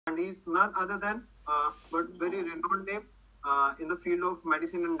he is none other than but very renowned name in the field of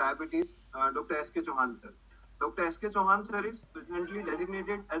medicine and diabetes, Dr. S.K. Chauhan sir. Dr. S.K. Chauhan sir is presently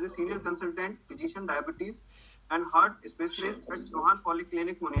designated as a senior consultant physician diabetes and heart specialist at Chauhan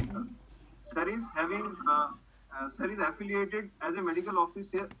Polyclinic, Munita. Sir is affiliated as a medical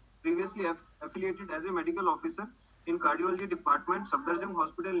officer, previously affiliated as a medical officer in cardiology department, Safdarjung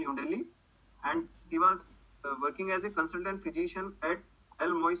Hospital, New Delhi, and he was working as a consultant physician at Al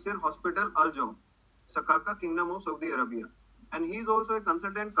Moisir Hospital, Al Jaum, Sakaka, Kingdom of Saudi Arabia. And he is also a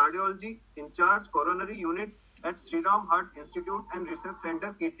consultant cardiology in charge coronary unit at Sriram Heart Institute and Research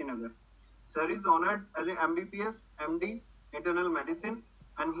Center, Kirtinagar. Sir is honored as a MBPS, MD, internal medicine,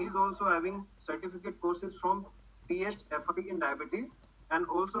 and he is also having certificate courses from PHFI in diabetes and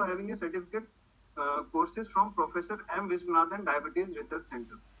also having a certificate courses from Professor M. Viswanathan Diabetes Research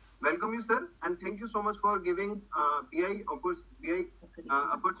Center. Welcome you, sir, and thank you so much for giving BI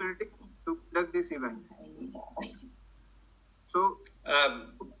opportunity to conduct this event. So,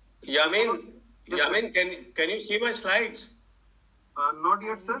 Yamin, can you see my slides? Not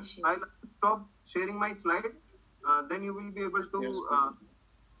yet, sir. I'll stop sharing my slide. Then you will be able to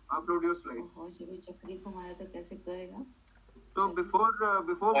upload your slide. So before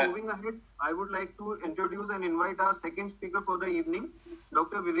moving ahead, I would like to introduce and invite our second speaker for the evening,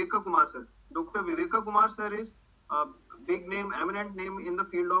 Dr. Viveka Kumar sir. Dr. Viveka Kumar sir is a big name, eminent name in the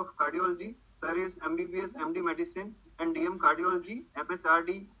field of cardiology. Sir is MBBS, MD Medicine and DM Cardiology,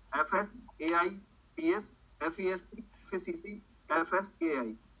 FHRD, FS, AI, PS, FESP, FCC,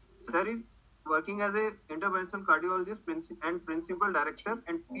 FSAI. Sir is working as a interventional cardiologist and principal director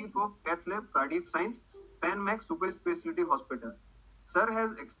and chief of Cath Lab Cardiac Science, PanMax Super Specialty Hospital. Sir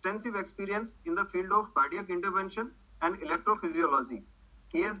has extensive experience in the field of cardiac intervention and electrophysiology.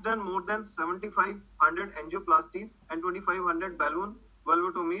 He has done more than 7,500 angioplasties and 2,500 balloon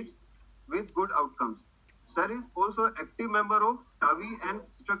valvotomies with good outcomes. Sir is also active member of TAVI and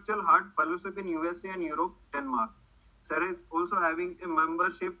Structural Heart Fellowship in USA and Europe, Denmark. Sir is also having a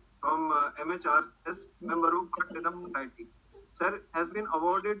membership from MHRS, member of Heart Rhythm Society. Sir has been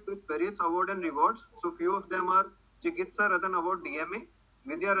awarded with various awards and rewards. So few of them are Chikitsa Ratan Award DMA,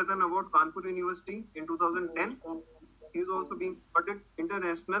 Vidya Ratan Award Kanpur University in 2010. He is also being awarded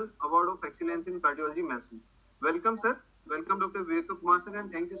International Award of Excellence in Cardiology, Massey. Welcome, sir. Welcome, Dr. Viveka Kumar, sir,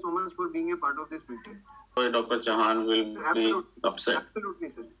 and thank you so much for being a part of this meeting. Dr. Chauhan will be upset. Absolutely,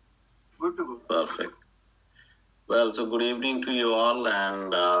 sir. Good to go. Perfect. Well, so good evening to you all,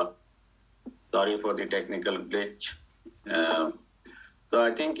 and sorry for the technical glitch. So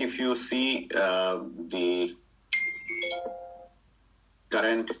I think if you see the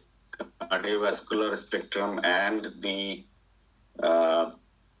current cardiovascular spectrum and the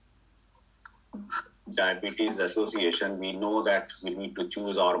Diabetes Association, we know that we need to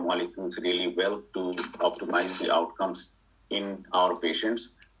choose our molecules really well to optimize the outcomes in our patients.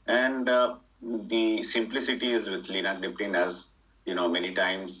 And the simplicity is with Linagliptin, as you know, many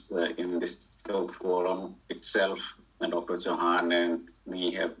times in this forum itself, and Dr. Chauhan and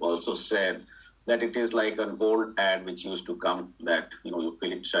we have also said that it is like an old ad which used to come that, you know, you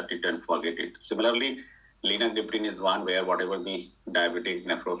fill it, shut it and forget it. Similarly, Linagliptin is one where whatever the diabetic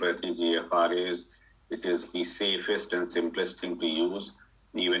nephropathy GFR is, it is the safest and simplest thing to use,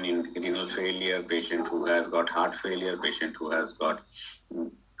 even in renal failure, patient who has got heart failure, patient who has got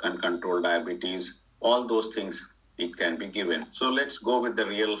uncontrolled diabetes, all those things it can be given. So let's go with the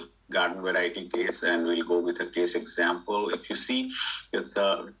real garden variety case, and we'll go with a case example. If you see, it's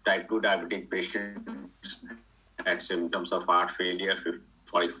a type 2 diabetic patient had symptoms of heart failure,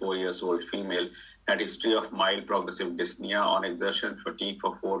 44 years old female, had history of mild progressive dyspnea on exertion, fatigue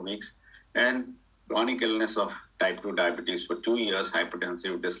for 4 weeks, and chronic illness of type 2 diabetes for 2 years,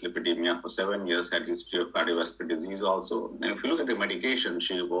 hypertensive dyslipidemia for 7 years, had history of cardiovascular disease also. And if you look at the medication,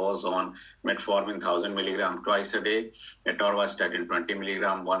 she was on metformin 1000 milligram twice a day, atorvastatin 20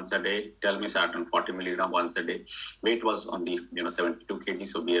 milligram once a day, telmisartan 40 milligram once a day. Weight was on the 72 kg,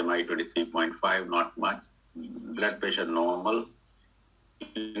 so BMI 23.5, not much. Blood pressure normal.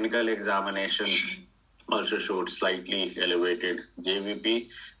 Clinical examination also showed slightly elevated JVP.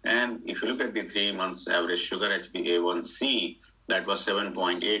 And if you look at the 3 months average sugar HbA1c, that was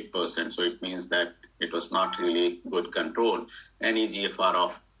 7.8%. So it means that it was not really good control. And eGFR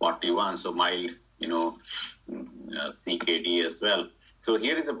of 41, so mild, CKD as well. So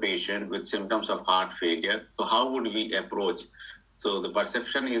here is a patient with symptoms of heart failure. So how would we approach? So the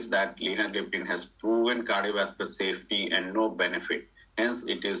perception is that Linagliptin has proven cardiovascular safety and no benefit. Hence,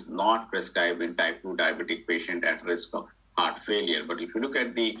 it is not prescribed in type 2 diabetic patient at risk of heart failure. But if you look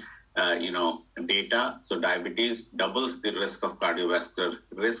at the data. So diabetes doubles the risk of cardiovascular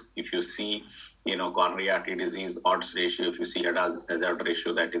risk. If you see, coronary artery disease odds ratio, if you see hazard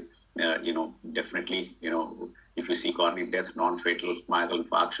ratio, that is, definitely, if you see coronary death, non-fatal myocardial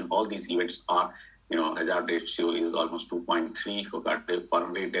infarction, all these events are, hazard ratio is almost 2.3 for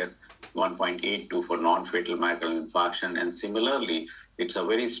coronary death, 1.82 for non-fatal myocardial infarction. And similarly, it's a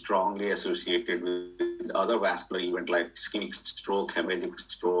very strongly associated with other vascular events like ischemic stroke, hemorrhagic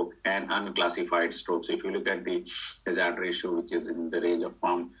stroke, and unclassified stroke. So if you look at the hazard ratio, which is in the range of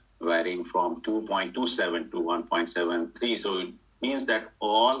varying from 2.27 to 1.73. So it means that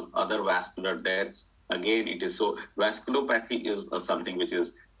all other vascular deaths, again, it is so vasculopathy is something which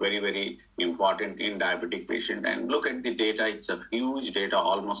is very, very important in diabetic patient. And look at the data, it's a huge data,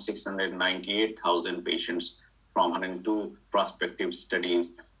 almost 698,000 patients from 102 prospective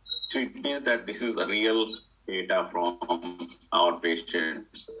studies. So it means that this is a real data from our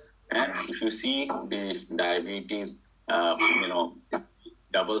patients. And if you see the diabetes,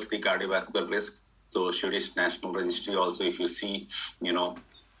 doubles the cardiovascular risk. So Swedish National Registry also, if you see, per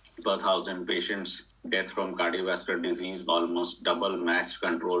 1,000 patients, death from cardiovascular disease, almost double matched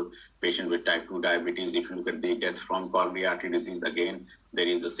control patient with type 2 diabetes. If you look at the death from coronary artery disease, again, there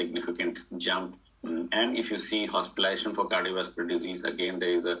is a significant jump. And if you see hospitalization for cardiovascular disease, again,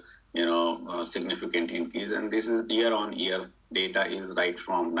 there is a significant increase. And this is year on year data is right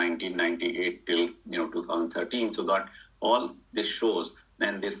from 1998 till 2013. So that all this shows,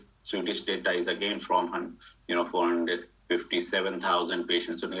 and this Swedish data is again from 457,000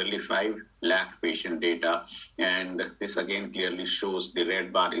 patients, so nearly 5 lakh patient data. And this again clearly shows the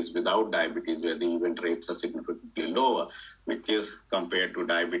red bar is without diabetes, where the event rates are significantly lower, which is compared to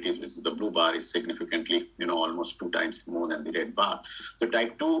diabetes, which is the blue bar, is significantly, almost 2 times more than the red bar. So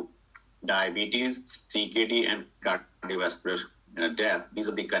type 2 diabetes, CKD, and cardiovascular death, these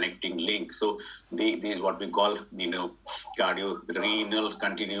are the connecting links. So these what we call, cardio-renal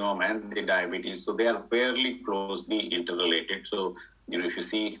continuum and the diabetes. So they are fairly closely interrelated. So, if you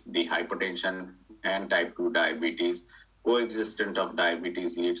see the hypertension and type 2 diabetes, coexistence of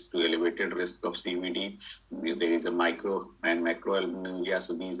diabetes leads to elevated risk of CVD. There is a micro and macroalbuminuria.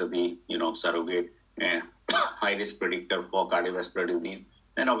 So these are the, surrogate high-risk predictor for cardiovascular disease.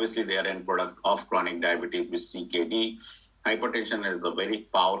 And obviously they are end product of chronic diabetes with CKD. Hypertension is a very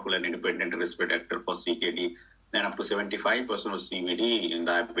powerful and independent risk predictor for CKD. And up to 75% of CVD in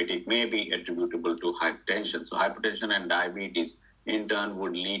diabetic may be attributable to hypertension. So hypertension and diabetes in turn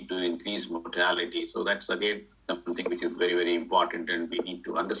would lead to increased mortality. So that's again something which is very, very important, and we need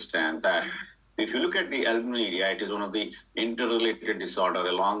to understand that. If you look at the albuminuria, it is one of the interrelated disorder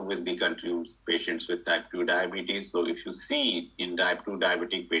along with the continuous patients with type 2 diabetes. So if you see in type 2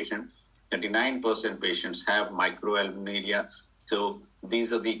 diabetic patients, 39% patients have microalbuminuria. So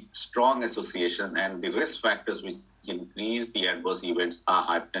these are the strong association, and the risk factors which increase the adverse events are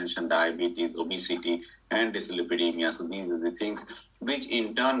hypertension, diabetes, obesity, and dyslipidemia. So these are the things which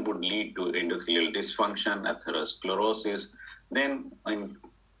in turn would lead to endothelial dysfunction, atherosclerosis. Then in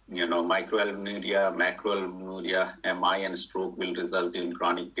microalbuminuria, macroalbuminuria, MI, and stroke will result in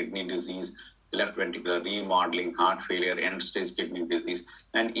chronic kidney disease, left ventricular remodeling, heart failure, end-stage kidney disease.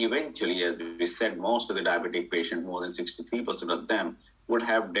 And eventually, as we said, most of the diabetic patients, more than 63% of them, would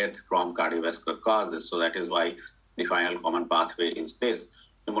have death from cardiovascular causes. So that is why the final common pathway is this.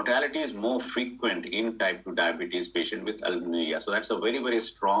 The mortality is more frequent in type 2 diabetes patient with albuminuria. So that's a very, very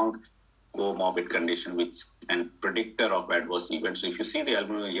strong comorbid condition and predictor of adverse events. So if you see the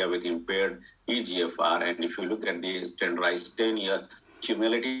albuminuria with impaired EGFR, and if you look at the standardized 10-year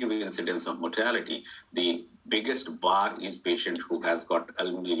cumulative incidence of mortality, the biggest bar is patient who has got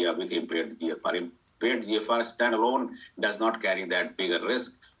albuminuria with impaired GFR. Impaired GFR standalone does not carry that bigger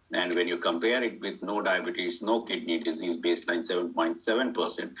risk. And when you compare it with no diabetes, no kidney disease, baseline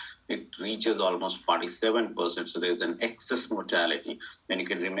 7.7%, it reaches almost 47%. So there's an excess mortality. And you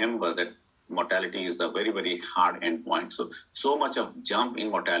can remember that mortality is a very, very hard endpoint. So much of jump in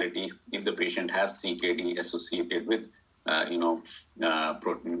mortality if the patient has CKD associated with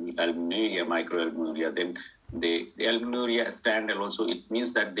protein albuminuria, microalbuminuria, then the albuminuria standalone. So it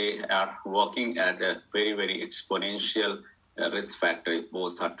means that they are working at a very, very exponential risk factor if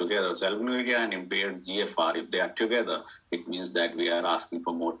both are together. So albuminuria and impaired GFR, if they are together, it means that we are asking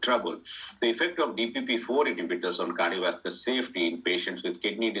for more trouble. The effect of DPP-4 inhibitors on cardiovascular safety in patients with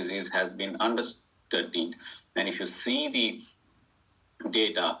kidney disease has been understudied. And if you see the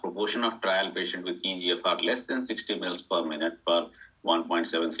data, proportion of trial patient with EGFR less than 60 mils per minute per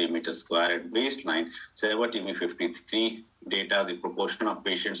 1.73 meters square at baseline, SEVA-TB53 data, the proportion of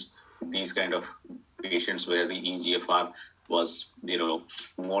patients, these kind of patients where the EGFR was,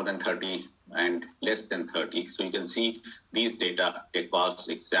 more than 30 and less than 30. So you can see these data across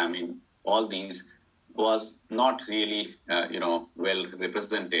examine all these was not really, well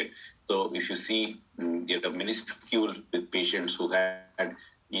represented. So if you see, minuscule with patients who had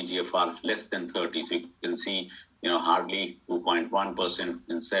EGFR less than 30, so you can see, hardly 2.1%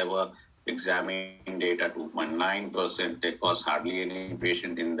 in SEVER, examining data 2.9%, there was hardly any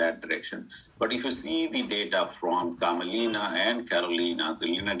patient in that direction. But if you see the data from Carmelina and Carolina, the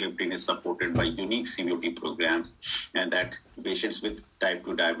linagliptin is supported by unique CVOT programs, and that patients with type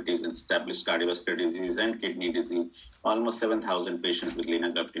 2 diabetes, established cardiovascular disease and kidney disease, almost 7,000 patients with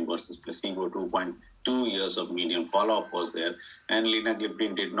linagliptin versus placebo, 2.2 years of median follow-up was there, and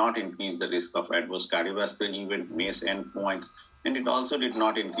linagliptin did not increase the risk of adverse cardiovascular event, MACE endpoints, and it also did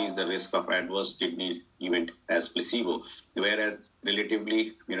not increase the risk of adverse kidney event as placebo, whereas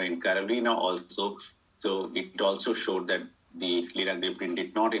relatively, in Carolina also, so it also showed that the linagliptin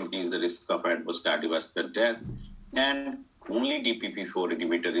did not increase the risk of adverse cardiovascular death, and only DPP-4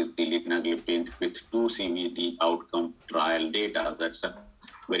 inhibitor is the linagliptin with 2 CVT outcome trial data. That's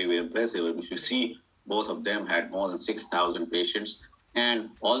very, very impressive. If you see, both of them had more than 6,000 patients,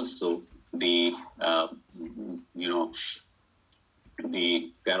 and also the,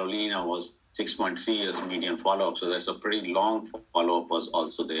 the Carolina was 6.3 years median follow-up. So that's a pretty long follow-up was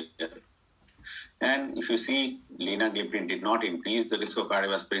also there. And if you see, linagliptin did not increase the risk of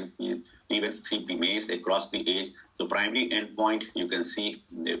cardiovascular events, 3P MACE across the age. So primary endpoint, you can see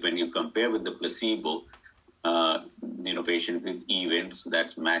when you compare with the placebo, patient with events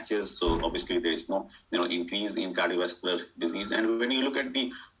that matches. So obviously there is no, increase in cardiovascular disease. And when you look at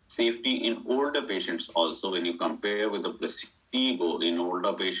the safety in older patients also, when you compare with the placebo in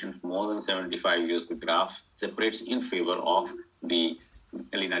older patients more than 75 years, the graph separates in favor of the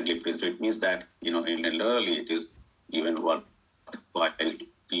linagliptin. So it means that, in elderly, it is even worthwhile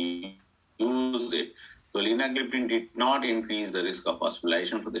to use it. So linagliptin did not increase the risk of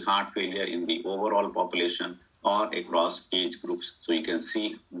hospitalization for the heart failure in the overall population or across age groups. So you can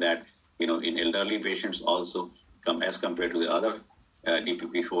see that, in elderly patients also, as compared to the other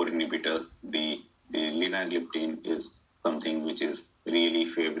DPP-4 inhibitor, the linagliptin is something which is really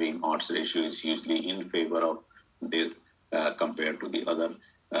favoring odds ratio is usually in favor of this compared to the other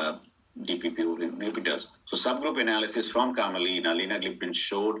DPP-4 inhibitors. So subgroup analysis from Carmelina, linagliptin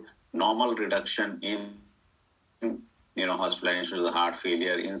showed normal reduction in hospitalization with heart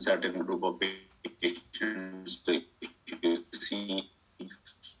failure in certain group of patients. So if you see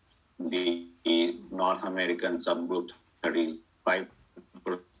the North American subgroup, 35%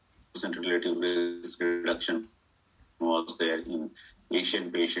 relative risk reduction was there. In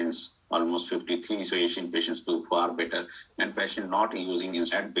Asian patients, almost 53. So Asian patients do far better, and patient not using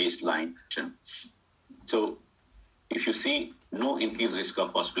at baseline. So if you see, no increased risk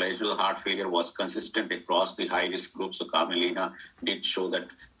of hospitalization with heart failure was consistent across the high-risk groups. So Carmelina did show that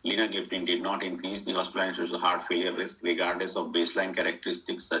linagliptin did not increase the hospitalization with heart failure risk, regardless of baseline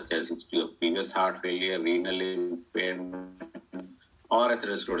characteristics such as history of previous heart failure, renal impairment, or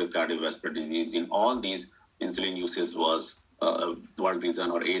atherosclerotic cardiovascular disease. In all these, insulin usage was world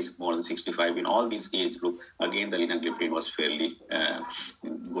reason or age more than 65. In all these age groups, again, the linagliptin was fairly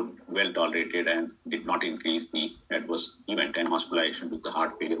good, well tolerated, and did not increase the adverse event, and hospitalization with the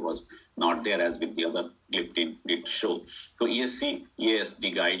heart failure was not there as with the other gliptin did show. So ESC,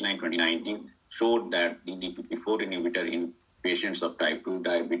 the guideline 2019 showed that the DPP-4 inhibitor in patients of type 2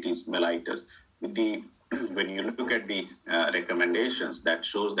 diabetes mellitus, when you look at the recommendations, that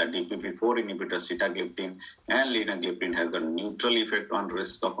shows that DPP-4 inhibitor sitagliptin and linagliptin has a neutral effect on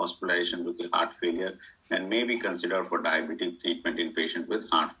risk of hospitalization with the heart failure, and may be considered for diabetic treatment in patients with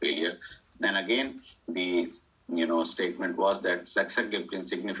heart failure. And again, the statement was that saxagliptin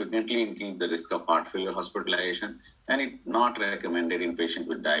significantly increased the risk of heart failure hospitalization, and it not recommended in patients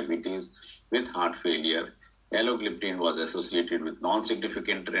with diabetes with heart failure. Alogliptin was associated with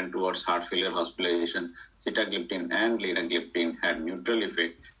non-significant trend towards heart failure hospitalization. Sitagliptin and linagliptin had neutral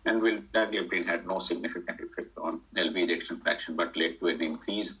effect, and vildagliptin had no significant effect on LV ejection fraction, but led to an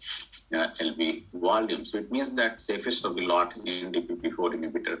increased LV volume. So it means that safest of the lot in DPP-4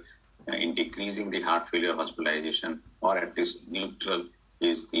 inhibitor in decreasing the heart failure hospitalization, or at least neutral,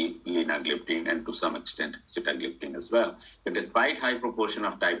 is the linagliptin, and to some extent sitagliptin as well. So despite high proportion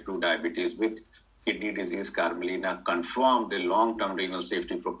of type 2 diabetes with kidney disease, Carmelina confirmed the long-term renal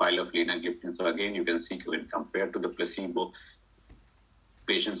safety profile of linagliptin. So again, you can see when compared to the placebo,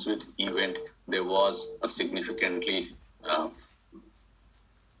 patients with event, there was a significantly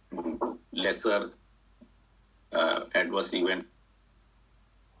lesser adverse event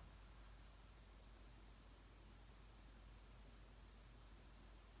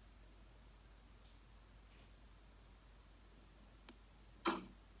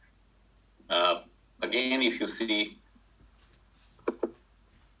again, if you see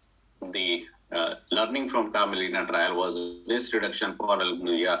the learning from Carmelina trial was risk reduction for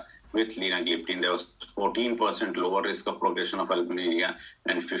albuminuria with linagliptin. There was 14% lower risk of progression of albuminuria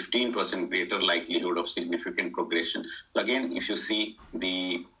and 15% greater likelihood of significant progression. So again, if you see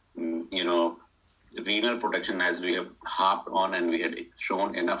the, renal protection, as we have harped on and we had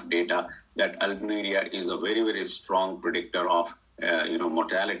shown enough data that albuminuria is a very, very strong predictor of,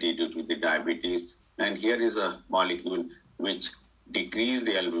 mortality due to the diabetes. And here is a molecule which decrease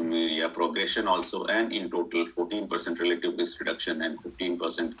the albuminuria progression also, and in total 14% relative risk reduction and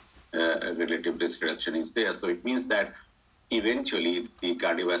 15% relative risk reduction is there. So it means that eventually the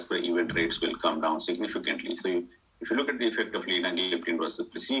cardiovascular event rates will come down significantly. So if you look at the effect of linagliptin versus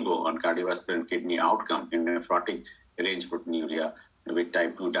placebo on cardiovascular and kidney outcome in nephrotic range proteinuria with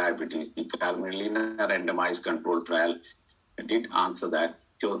type 2 diabetes, the Carmelina randomized control trial did answer that.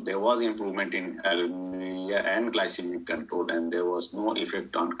 So there was improvement in albuminuria and glycemic control, and there was no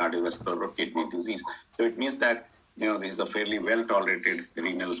effect on cardiovascular or kidney disease. So it means that, this is a fairly well-tolerated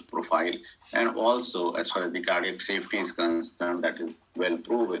renal profile. And also, as far as the cardiac safety is concerned, that is well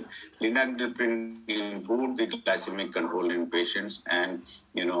proven. Linagliptin improved the glycemic control in patients and,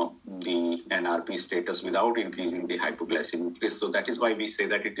 the NRP status without increasing the hypoglycemic risk. So that is why we say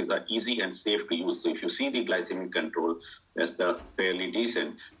that it is easy and safe to use. So if you see the glycemic control, that's fairly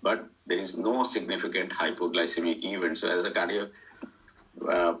decent, but there is no significant hypoglycemic event. So as a cardiac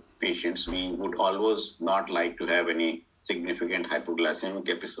patients, we would always not like to have any significant hypoglycemic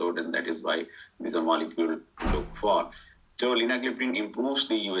episode, and that is why this is a molecule to look for. So linagliptin improves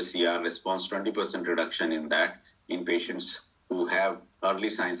the USCR response, 20% reduction in that in patients who have early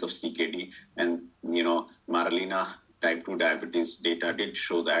signs of CKD, and Maralina type 2 diabetes data did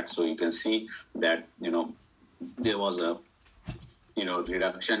show that. So you can see that there was a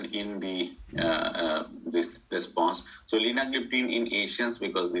reduction in the this response. So linagliptin in Asians,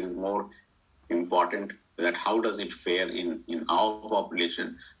 because this is more important, that how does it fare in our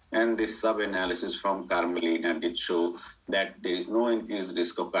population? And this sub-analysis from Carmelina did show that there is no increased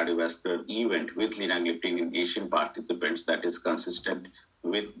risk of cardiovascular event with linagliptin in Asian participants that is consistent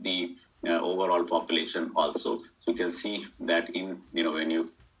with the overall population also. So you can see that in, when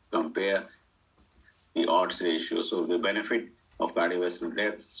you compare the odds ratio, so the benefit of cardiovascular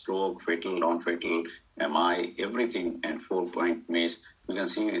death, stroke, fatal, non-fatal, MI, everything, and 4-point MACE, you can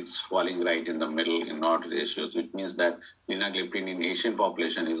see it's falling right in the middle in odds ratio. So it means that linagliptin in Asian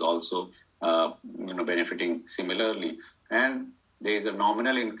population is also, benefiting similarly. And there is a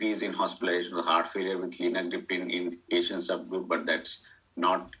nominal increase in hospitalization of heart failure with linagliptin in Asian subgroup, but that's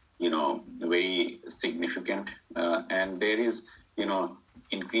not, very significant. And there is,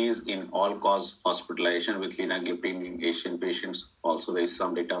 increase in all-cause hospitalization with linagliptin in Asian patients. Also, there is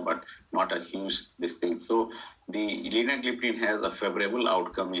some data, but not a huge thing. So the linagliptin has a favorable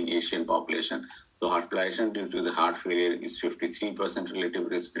outcome in Asian population. So hospitalization due to the heart failure is 53% relative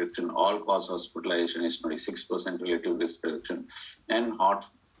risk reduction. All-cause hospitalization is 26% relative risk reduction. And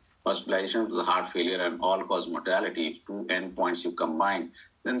hospitalization to the heart failure and all-cause mortality, two endpoints you combine,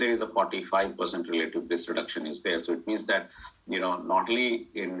 then there is a 45% relative risk reduction is there. So it means that, not only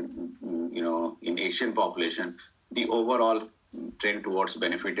in Asian population, the overall trend towards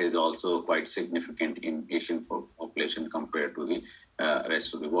benefit is also quite significant in Asian population compared to the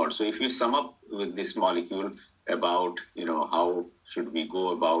rest of the world. So if you sum up with this molecule about, how should we go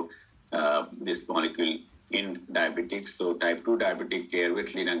about this molecule in diabetics. So type 2 diabetic care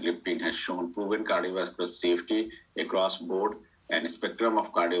with linagliptin has shown proven cardiovascular safety across board, and spectrum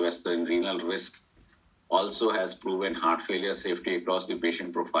of cardiovascular and renal risk also has proven heart failure safety across the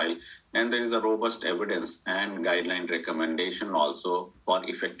patient profile. And there is a robust evidence and guideline recommendation also for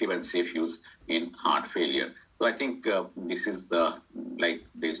effective and safe use in heart failure. So I think this is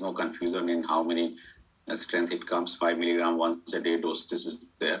there's no confusion in how many strength it comes. 5 milligram once a day doses is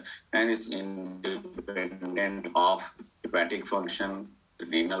there, and it's independent of hepatic function,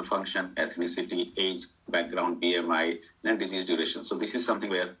 renal function, ethnicity, age, background, BMI, and disease duration. So this is something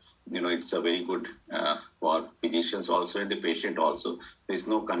where, it's a very good for physicians also and the patient also. There's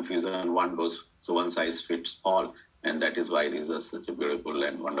no confusion, one dose, so one size fits all. And that is why this is such a beautiful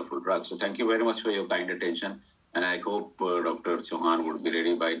and wonderful drug. So thank you very much for your kind attention. And I hope Dr. Chauhan would be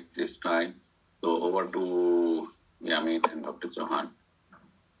ready by this time. So over to Yamit and Dr. Chauhan.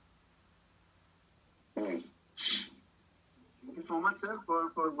 Thank you so much, sir,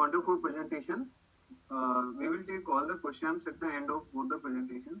 for wonderful presentation. We will take all the questions at the end of both the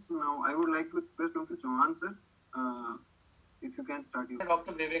presentations. Now, I would like to request Dr. Chauhan, sir, if you can start.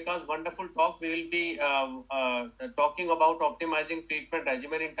 Dr. Viveka's wonderful talk. We will be talking about optimizing treatment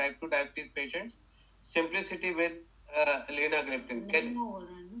regimen in type 2 diabetes patients. simplicity with Linagliptin.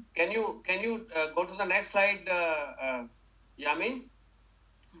 Can you go to the next slide, Yamin?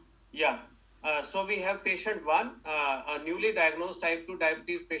 Yeah. So we have patient 1, a newly diagnosed type 2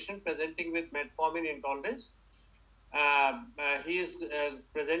 diabetes patient presenting with metformin intolerance. He is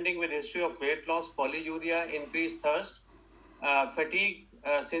presenting with history of weight loss, polyuria, increased thirst, fatigue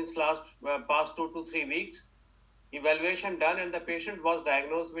since past 2 to 3 weeks. Evaluation done, and the patient was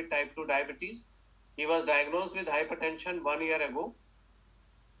diagnosed with type 2 diabetes. He was diagnosed with hypertension 1 year ago,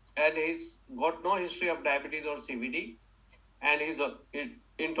 and he's got no history of diabetes or CVD, and he's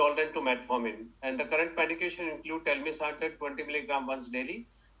intolerant to metformin. And the current medication include telmisartan 20 milligram once daily.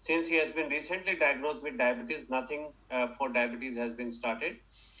 Since he has been recently diagnosed with diabetes, nothing for diabetes has been started.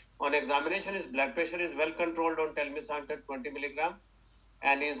 On examination, his blood pressure is well controlled on telmisartan 20 milligram,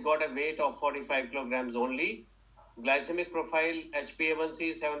 and he's got a weight of 45 kilograms only. Glycemic profile, HbA1c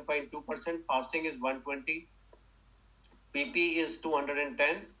is 7.2%, fasting is 120, PP is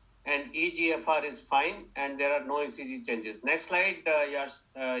 210, and EGFR is fine, and there are no ECG changes. Next slide,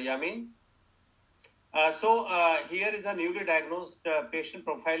 Yamin. So here is a newly diagnosed patient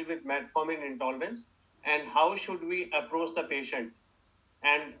profile with metformin intolerance, and how should we approach the patient?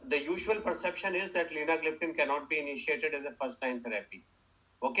 And the usual perception is that Linagliptin cannot be initiated as a first-line therapy,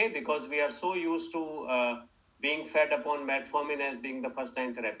 okay? Because we are so used to being fed upon metformin as being the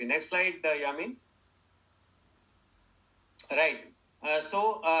first-line therapy. Next slide, Yamin. Right.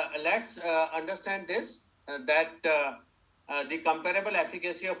 So let's understand this, that the comparable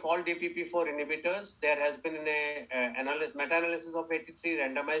efficacy of all DPP-4 inhibitors, there has been a meta-analysis of 83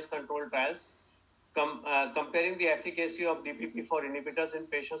 randomized controlled trials comparing the efficacy of DPP-4 inhibitors in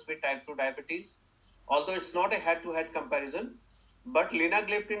patients with type 2 diabetes. Although it's not a head-to-head comparison, but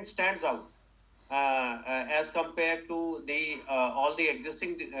Linagliptin stands out as compared to all the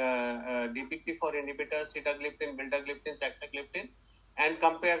existing DPP-4 inhibitors, sitagliptin, vildagliptin, saxagliptin, and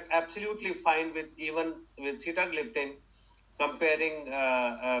compares absolutely fine with sitagliptin, comparing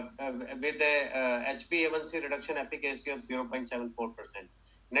with the HbA1c reduction efficacy of 0.74%.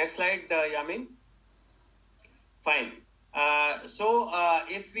 Next slide, Yamin. Fine. So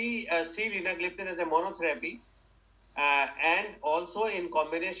if we see Linagliptin as a monotherapy and also in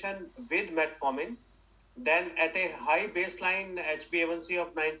combination with metformin, then at a high baseline HbA1c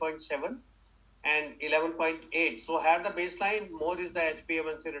of 9.7 and 11.8. So higher the baseline, more is the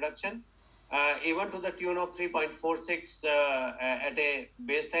HbA1c reduction, even to the tune of 3.46 at a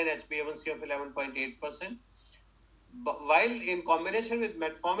baseline HbA1c of 11.8%. While in combination with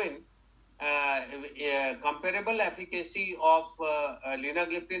metformin, comparable efficacy of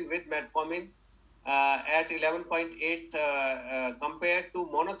Linagliptin with metformin at 11.8 compared to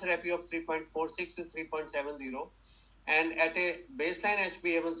monotherapy of 3.46 to 3.70, and at a baseline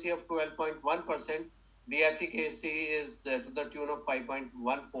HbA1c of 12.1%, the efficacy is to the tune of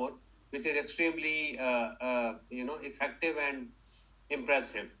 5.14, which is extremely effective and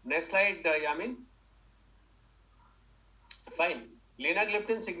impressive. Next slide, Yamin. Fine.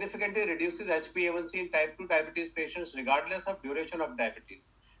 Linagliptin significantly reduces HbA1c in type 2 diabetes patients regardless of duration of diabetes.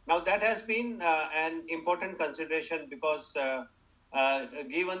 Now that has been an important consideration because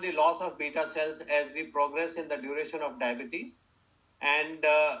given the loss of beta cells as we progress in the duration of diabetes, and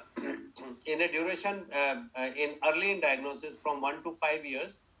in a duration early in diagnosis from 1 to 5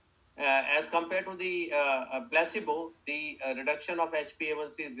 years, as compared to the placebo, the reduction of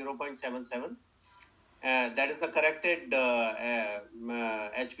HbA1c is 0.77. That is the corrected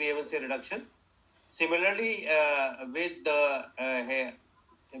HbA1c reduction. Similarly, with a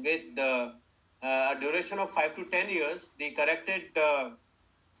duration of 5 to 10 years, the corrected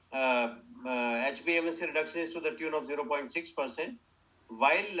HbA1c reduction is to the tune of 0.6%,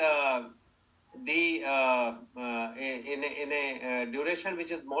 while in a duration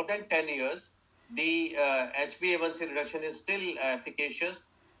which is more than 10 years, the HbA1c reduction is still efficacious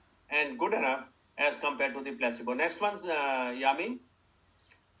and good enough as compared to the placebo. Next one, Yamin.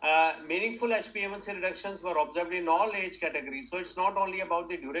 Meaningful HbA1c reductions were observed in all age categories. So it's not only about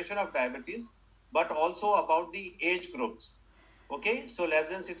the duration of diabetes, but also about the age groups. Okay, so less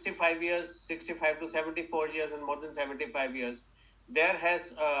than 65 years, 65 to 74 years, and more than 75 years. There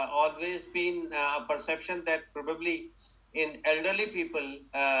has always been a perception that probably in elderly people,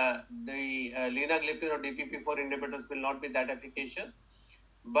 the Linagliptin or DPP-4 inhibitors will not be that efficacious.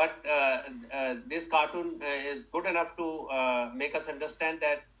 But this cartoon is good enough to make us understand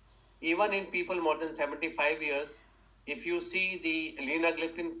that even in people more than 75 years, if you see the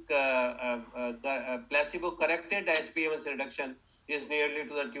Linagliptin placebo-corrected HbA1c reduction is nearly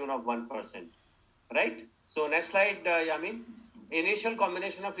to the tune of 1%. Right? So next slide, Yamin. initial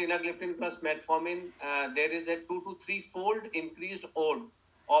combination of linagliptin plus metformin, there is a 2 to 3-fold increased odd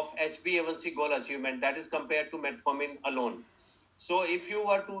of HbA1c goal achievement, that is compared to metformin alone. So if you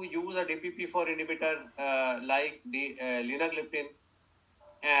were to use a DPP4 inhibitor like the linagliptin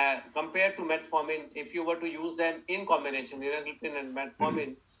compared to metformin, if you were to use them in combination, linagliptin and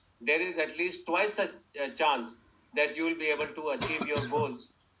metformin, there is at least twice the chance that you will be able to achieve your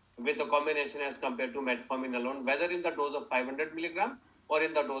goals with the combination as compared to metformin alone, whether in the dose of 500 milligram or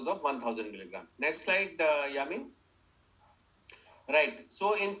in the dose of 1000 milligram. Next slide, Yamin. Right.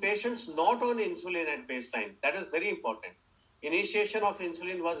 So in patients not on insulin at baseline, that is very important. Initiation of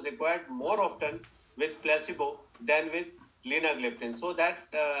insulin was required more often with placebo than with linagliptin. So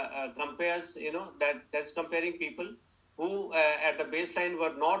that compares, that's comparing people who at the baseline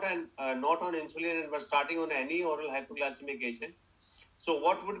were not on insulin and were starting on any oral hypoglycemic agent. So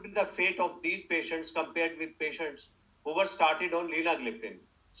what would be the fate of these patients compared with patients who were started on linagliptin?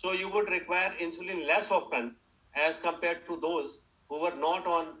 So you would require insulin less often as compared to those who were not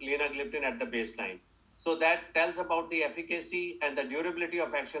on linagliptin at the baseline. So that tells about the efficacy and the durability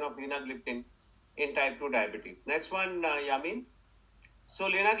of action of linagliptin in type 2 diabetes. Next one, Yamin. So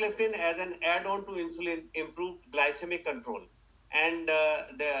linagliptin as an add-on to insulin improved glycemic control, and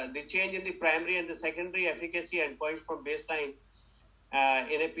the change in the primary and the secondary efficacy endpoints from baseline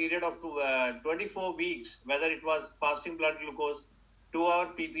in a period of 24 weeks, whether it was fasting blood glucose,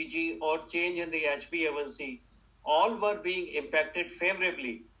 2-hour PPG, or change in the HbA1c, all were being impacted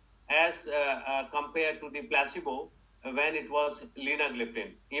favorably as compared to the placebo when it was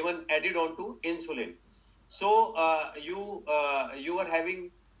linagliptin, even added on to insulin. So you are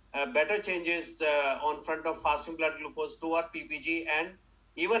having better changes on front of fasting blood glucose, 2-hour PPG, and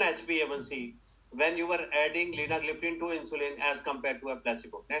even HbA1c when you were adding linagliptin to insulin as compared to a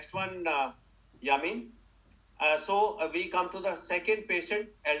placebo. Next one, Yamin. So we come to the second patient,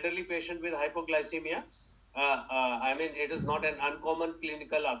 elderly patient with hypoglycemia. It is not an uncommon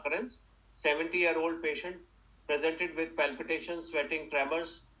clinical occurrence. 70-year-old patient presented with palpitations, sweating,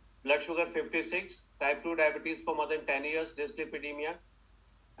 tremors, blood sugar 56, type 2 diabetes for more than 10 years, dyslipidemia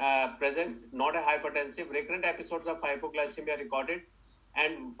present, not a hypertensive, recurrent episodes of hypoglycemia recorded,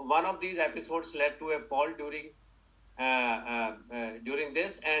 and one of these episodes led to a fall during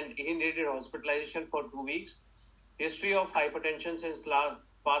this, and he needed hospitalization for 2 weeks. History of hypertension since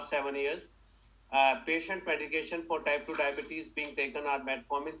past 7 years. Patient medication for type 2 diabetes being taken are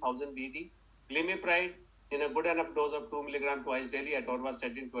metformin 1000 BD, glimepiride in a good enough dose of 2 milligram twice daily,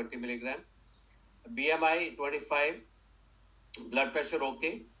 atorvastatin 20 milligram, BMI 25, blood pressure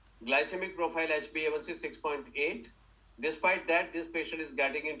okay, glycemic profile HbA1c 6.8. Despite that, this patient is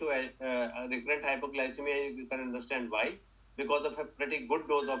getting into a recurrent hypoglycemia. You can understand why, because of a pretty good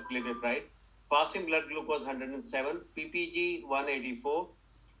dose of glimepiride. Fasting blood glucose 107, PPG 184,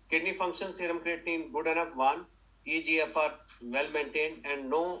 kidney function serum creatinine good enough 1, EGFR well maintained, and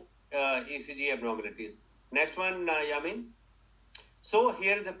no ECG abnormalities. Next one, Yamin. So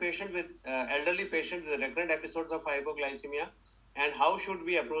here is a patient with elderly patient with recurrent episodes of hypoglycemia, and how should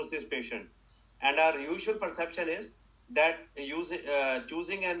we approach this patient? And our usual perception is that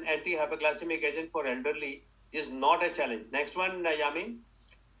choosing an anti-hypoglycemic agent for elderly is not a challenge. Next one, Yamin.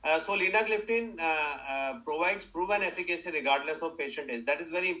 So linagliptin provides proven efficacy regardless of patient age. That is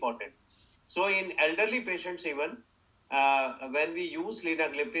very important. So in elderly patients even, when we use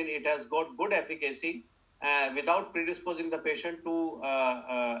linagliptin, it has got good efficacy without predisposing the patient to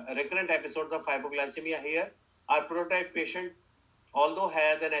recurrent episodes of hypoglycemia. Here, our prototype patient, although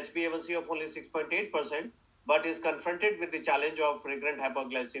has an HbA1c of only 6.8%, but is confronted with the challenge of recurrent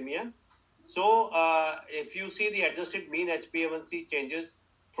hypoglycemia. So if you see the adjusted mean HbA1c changes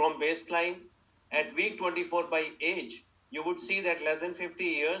from baseline at week 24 by age, you would see that less than 50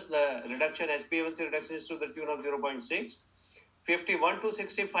 years, the reduction, HbA1c reduction is to the tune of 0.6. 51 to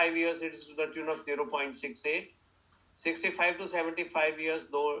 65 years, it is to the tune of 0.68. 65 to 75 years,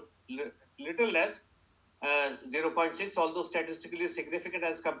 though little less, 0.6, although statistically significant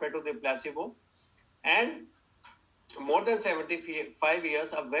as compared to the placebo. And more than 75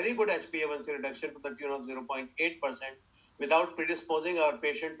 years, a very good HbA1c reduction to the tune of 0.8% without predisposing our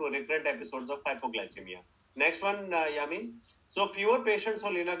patient to recurrent episodes of hypoglycemia. Next one, Yamin. So fewer patients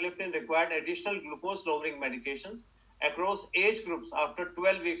on linagliptin required additional glucose lowering medications across age groups after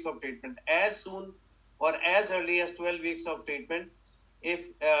 12 weeks of treatment. As soon or as early as 12 weeks of treatment, if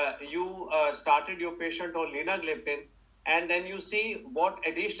you started your patient on linagliptin, and then you see what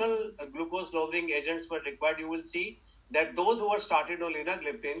additional glucose lowering agents were required, you will see that those who were started on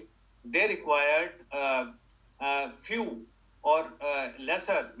linagliptin, they required few or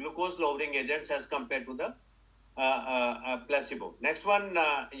lesser glucose lowering agents as compared to the placebo. Next one,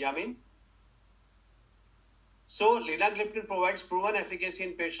 Yamin. So linagliptin provides proven efficacy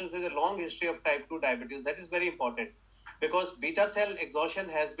in patients with a long history of type 2 diabetes. That is very important because beta cell exhaustion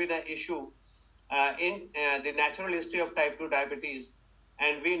has been an issue in the natural history of type 2 diabetes.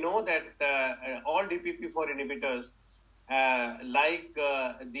 And we know that all DPP-4 inhibitors, like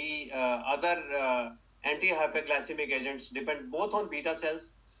the other anti-hyperglycemic agents, depend both on beta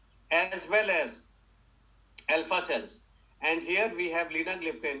cells as well as alpha cells. And here we have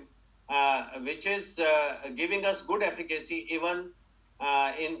linagliptin, which is giving us good efficacy even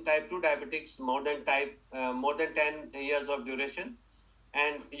in type 2 diabetics more than 10 years of duration.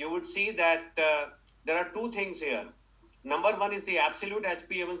 And you would see that there are two things here. Number one is the absolute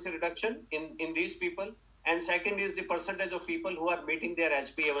HbA1c reduction in these people. And second is the percentage of people who are meeting their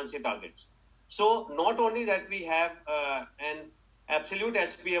HbA1c targets. So not only that we have an absolute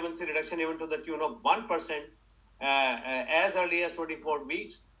HbA1c reduction even to the tune of 1% as early as 24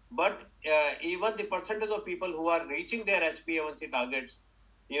 weeks, but even the percentage of people who are reaching their HbA1c targets,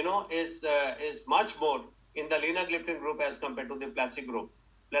 is much more in the linagliptin group as compared to the placebo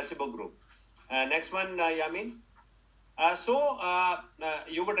group. Next one, Yamin. So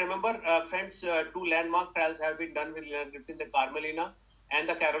you would remember, friends, two landmark trials have been done with linagliptin, the Carmelina and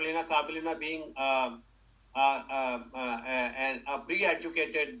the Carolina. Carmelina being a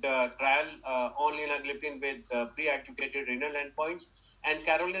pre-adjudicated trial on linagliptin with pre-adjudicated renal endpoints, and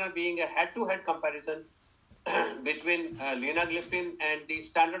Carolina being a head-to-head comparison between linagliptin and the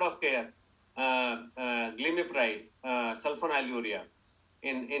standard of care, glimepiride, sulfonylurea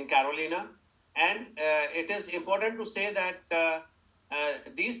in Carolina. And it is important to say that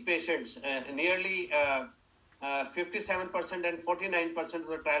these patients, nearly 57% and 49% of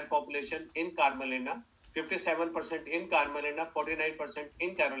the trial population in Carmelina, 57% in Carmelina, 49%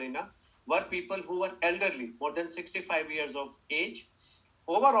 in Carolina, were people who were elderly, more than 65 years of age.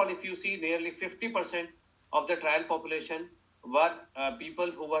 Overall, if you see, nearly 50% of the trial population were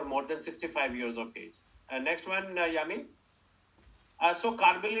people who were more than 65 years of age. Next one, Yamin. So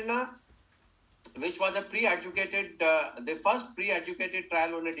Carmelina, which was a pre-adjudicated, the first pre-adjudicated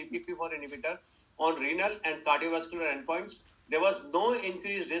trial on a DPP-4 inhibitor on renal and cardiovascular endpoints, there was no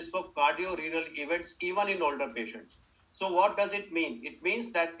increased risk of cardio-renal events even in older patients. So what does it mean? It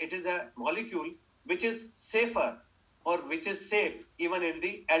means that it is a molecule which is safer or which is safe even in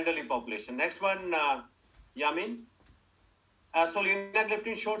the elderly population. Next one, Yamin. So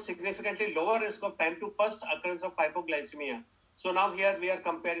linagliptin showed significantly lower risk of time to first occurrence of hypoglycemia. So now here we are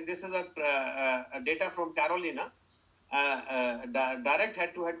comparing, this is a data from Carolina, direct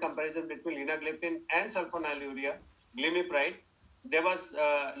head-to-head comparison between linagliptin and sulfonylurea, glimepiride. There was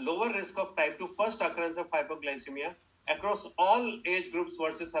lower risk of type 2 first occurrence of hypoglycemia across all age groups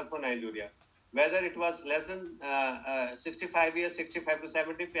versus sulfonylurea, whether it was less than 65 years, 65 to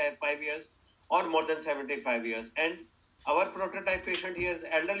 75 years, or more than 75 years. And our prototype patient here is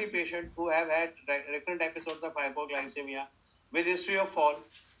elderly patient who have had recurrent episodes of hypoglycemia with history of fall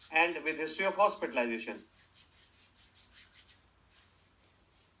and with history of hospitalization.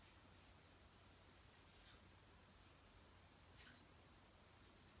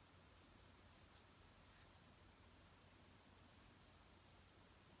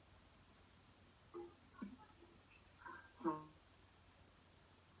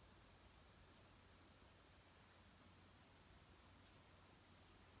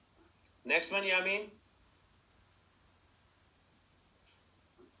 Next one, Yamin.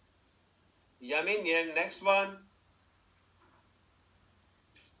 Yamin, yeah, next one.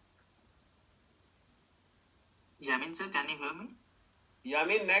 Yamin sir, can you hear me?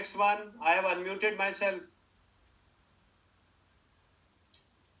 Yamin, next one. I have unmuted myself.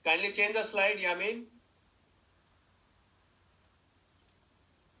 Kindly change the slide, Yamin.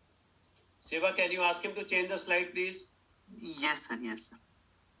 Shiva, can you ask him to change the slide, please? Yes sir, yes sir.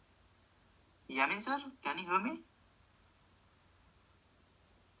 Yamin sir, can you hear me?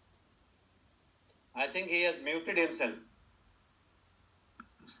 I think he has muted himself.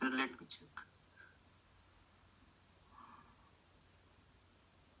 Sir, let me check.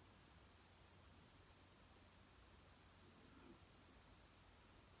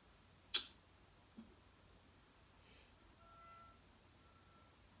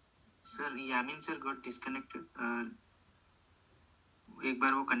 Sir Yamin sir got disconnected. एक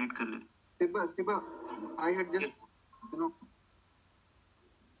बार वो connect कर ले. Siba, I had just,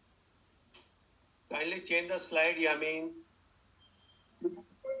 Kindly change the slide, Yamin.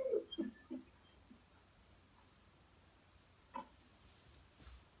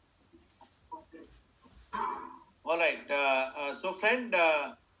 All right. So, friend,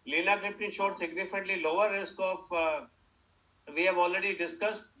 Linagliptin showed significantly lower risk of, we have already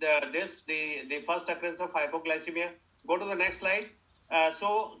discussed the first occurrence of hypoglycemia. Go to the next slide.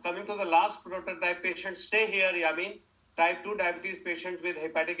 So coming to the last prototype patient, stay here, Yamin. Type 2 diabetes patient with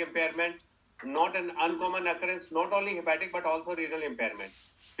hepatic impairment, not an uncommon occurrence, not only hepatic but also renal impairment.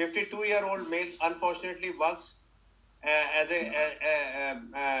 52-year-old male, unfortunately, works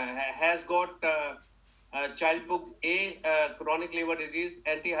has got child book A, chronic liver disease,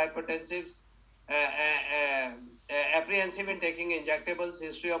 antihypertensives, apprehensive in taking injectables,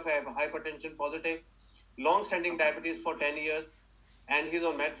 history of hypertension positive, long-standing diabetes for 10 years, and he's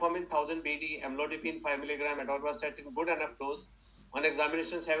on metformin, 1000 BD, amlodipine, 5 milligram, atorvastatin, good enough dose. On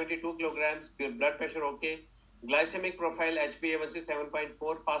examination, 72 kilograms, blood pressure okay, glycemic profile, HbA1c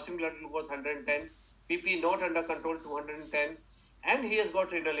 7.4, fasting blood glucose 110, PP not under control 210, and he has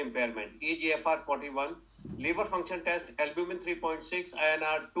got renal impairment, EGFR 41, liver function test, albumin 3.6,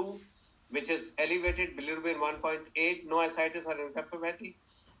 INR 2, which is elevated, bilirubin 1.8, no ascites or encephalopathy,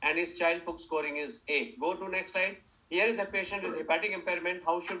 and his child book scoring is A. Go to next slide. Here is a patient with hepatic impairment.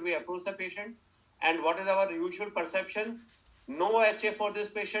 How should we approach the patient? And what is our usual perception? No HA for this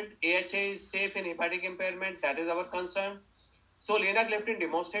patient. AHA is safe in hepatic impairment. That is our concern. So linagliptin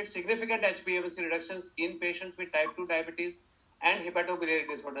demonstrates significant HbA1c reductions in patients with type 2 diabetes and hepatobiliary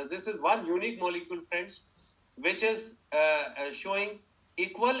disorders. This is one unique molecule, friends, which is showing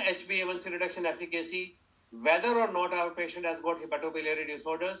equal HbA1c reduction efficacy whether or not our patient has got hepatobiliary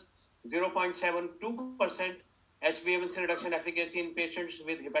disorders. 0.72% HbA1c reduction efficacy in patients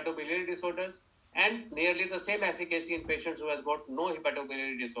with hepatobiliary disorders, and nearly the same efficacy in patients who has got no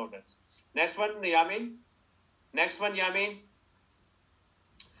hepatobiliary disorders. Next one, Yamin. Next one, Yamin.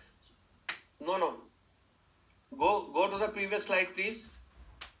 No. Go to the previous slide, please.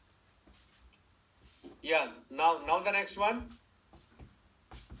 Yeah, now the next one.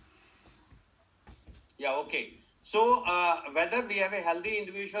 Yeah, okay. So whether we have a healthy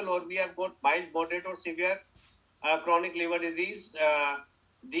individual or we have got mild, moderate or severe chronic liver disease,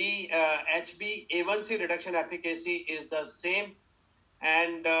 the HbA1c reduction efficacy is the same,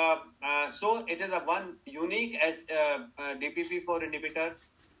 and so it is a one unique DPP4 inhibitor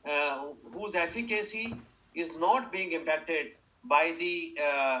whose efficacy is not being impacted by the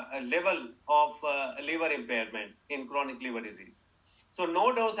level of liver impairment in chronic liver disease. So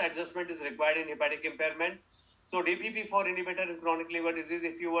no dose adjustment is required in hepatic impairment. So DPP4 inhibitor in chronic liver disease,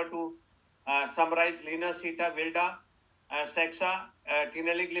 if you were to summarize Lina, Sita, Vilda, Sexa,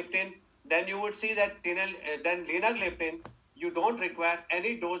 Linagliptin, then you would see that then Linagliptin, you don't require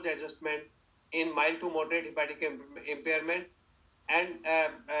any dose adjustment in mild to moderate hepatic impairment, and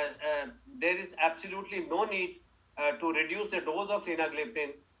there is absolutely no need to reduce the dose of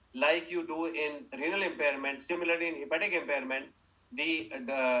Linagliptin like you do in renal impairment. Similarly, in hepatic impairment, the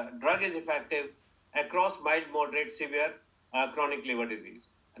drug is effective across mild, moderate, severe chronic liver disease.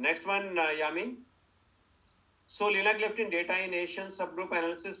 Next one, Yamin. So linagliptin data in Asian subgroup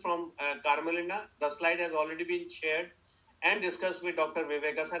analysis from Carmelina. The slide has already been shared and discussed with Dr.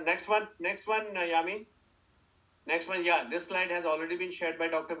 Viveka sir. Next one, Yamin. Next one, yeah, this slide has already been shared by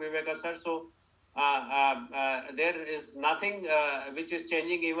Dr. Viveka sir. So there is nothing which is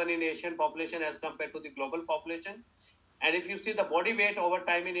changing even in Asian population as compared to the global population. And if you see the body weight over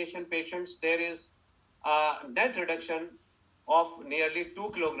time in Asian patients, there is net reduction of nearly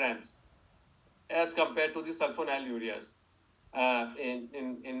 2 kilograms as compared to the sulfonylureas in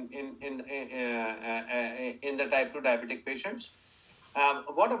the type 2 diabetic patients.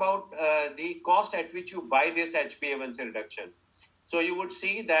 What about the cost at which you buy this HbA1c reduction? So you would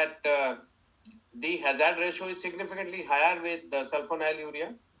see that the hazard ratio is significantly higher with the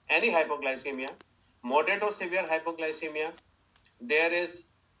sulfonylurea, any hypoglycemia, moderate or severe hypoglycemia. There is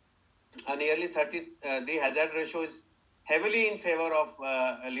a nearly 30, the hazard ratio is heavily in favor of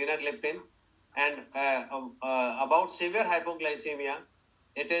linagliptin, and about severe hypoglycemia,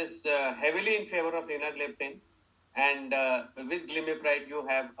 it is heavily in favor of linagliptin, and with glimepiride, you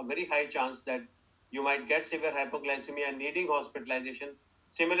have a very high chance that you might get severe hypoglycemia needing hospitalization.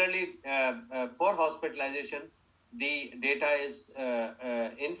 Similarly, for hospitalization, the data is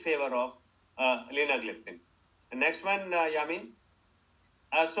in favor of linagliptin. Next one, Yamin.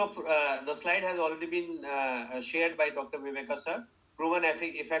 The slide has already been shared by Dr. Viveka sir. Proven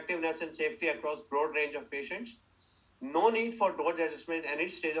effectiveness and safety across broad range of patients. No need for dose adjustment at any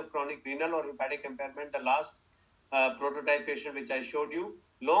stage of chronic renal or hepatic impairment. The last prototype patient which I showed you.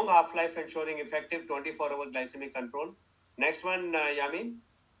 Long half-life ensuring effective 24-hour glycemic control. Next one, Yamin.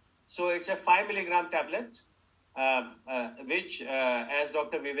 So it's a 5 milligram tablet, which, as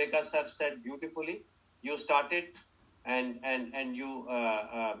Dr. Viveka sir said beautifully, you start it and you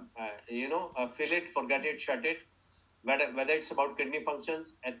fill it, forget it, shut it, whether it's about kidney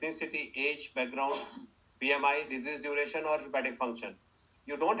functions, ethnicity, age, background, BMI, disease duration, or hepatic function.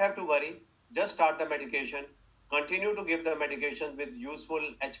 You don't have to worry. Just start the medication. Continue to give the medication with useful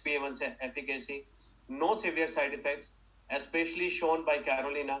HbA1c efficacy. No severe side effects, especially shown by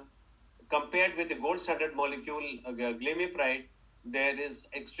Carolina. Compared with the gold standard molecule glimepiride, there is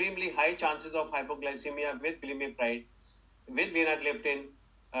extremely high chances of hypoglycemia with glimepiride. With linagliptin,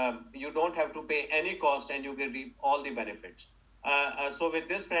 you don't have to pay any cost and you get all the benefits. So with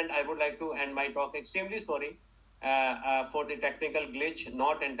this, friend, I would like to end my talk. Extremely sorry for the technical glitch,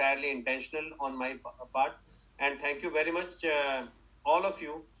 not entirely intentional on my part. And thank you very much, all of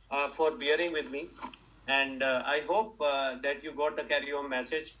you, for bearing with me. And I hope that you got the carry-on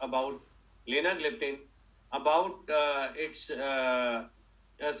message about linagliptin, about its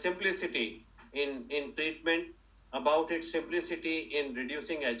simplicity in treatment, about its simplicity in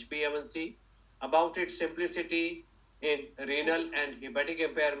reducing HbA1c, about its simplicity in renal and hepatic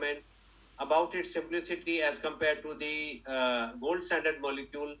impairment, about its simplicity as compared to the gold standard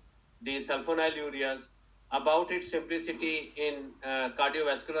molecule, the sulfonylureas, about its simplicity in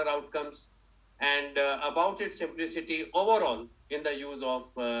cardiovascular outcomes, and about its simplicity overall in the use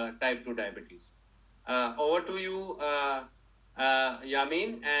of type 2 diabetes. Over to you,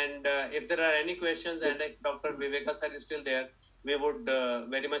 Yamin, and if there are any questions and if Dr. Viveka sir is still there, we would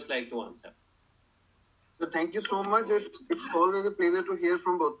very much like to answer. So thank you so much. It's always a pleasure to hear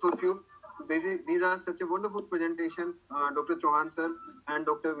from both of you. These are such a wonderful presentation, Dr. Chauhan sir and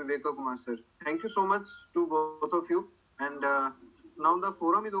Dr. Viveka Kumar sir. Thank you so much to both of you. And now the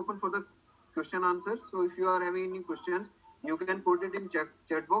forum is open for the question answer. So if you are having any questions, you can put it in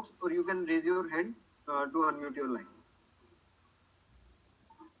chat box or you can raise your hand to unmute your line.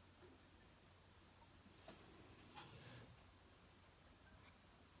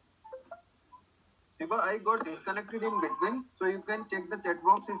 Siba, I got disconnected in between, so you can check the chat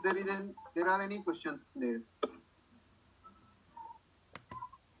box if there are any questions there.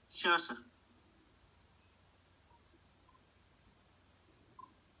 Sure, sir.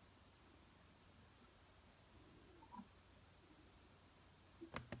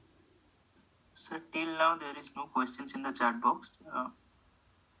 Sir, till now there is no questions in the chat box.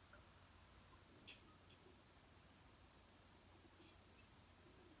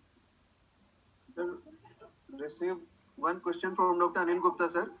 Received one question from Dr. Anil Gupta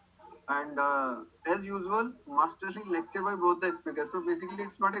sir, and as usual, masterly lecture by both the speakers. So basically,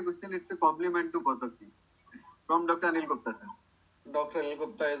 it's not a question; it's a compliment to both of you. From Dr. Anil Gupta sir. Dr. Anil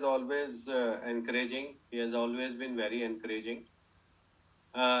Gupta is always encouraging. He has always been very encouraging.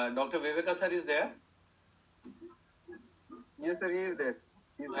 Dr. Viveka sir is there. Yes, sir, he is there.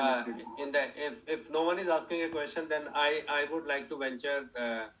 If no one is asking a question, then I would like to venture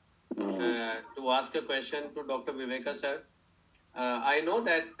to ask a question to Dr. Viveka sir. I know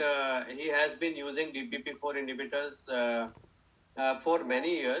that he has been using DPP-4 inhibitors for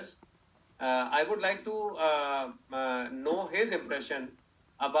many years. I would like to know his impression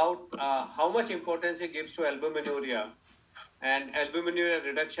about how much importance he gives to albuminuria and albuminuria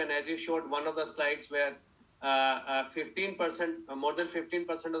reduction, as he showed one of the slides where 15%, more than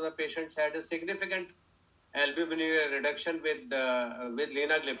 15% of the patients had a significant albuminuria reduction with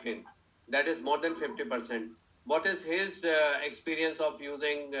linagliptin. That is more than 50%. What is his experience of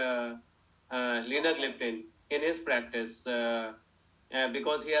using linagliptin in his practice?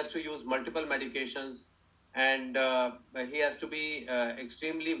 Because he has to use multiple medications and he has to be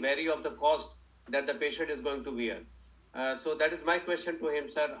extremely wary of the cost that the patient is going to bear. So that is my question to him,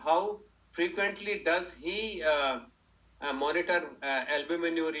 sir. How frequently does he monitor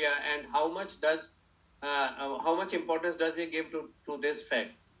albuminuria, and how much importance does he give to this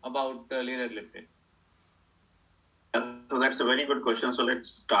fact about linagliptin? So that's a very good question. So let's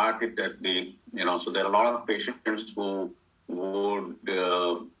start it at the, so there are a lot of patients who would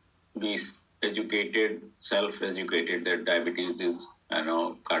be educated, self-educated that diabetes is,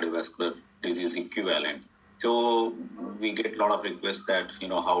 cardiovascular disease equivalent. So we get a lot of requests that,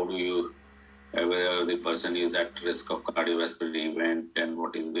 how do you, whether the person is at risk of cardiovascular event and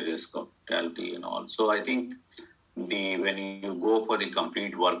what is the risk of mortality and all. So I think when you go for the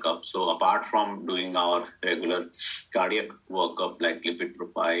complete workup, so apart from doing our regular cardiac workup like lipid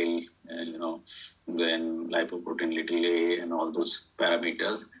profile, then lipoprotein little a and all those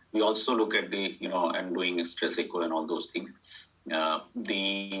parameters, we also look at the, and doing stress echo and all those things.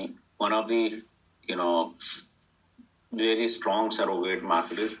 One of the, very strong surrogate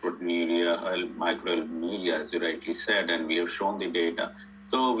marker is proteinuria, microalbuminuria, as you rightly said, and we have shown the data.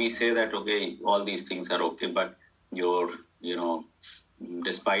 So we say that, okay, all these things are okay, but your,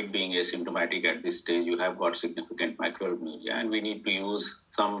 despite being asymptomatic at this stage, you have got significant microalbuminuria, and we need to use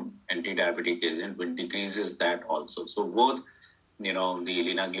some anti-diabetic agent which decreases that also. So both, the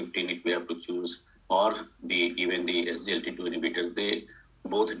linagliptin, if we have to choose, or even the SGLT2 inhibitors, they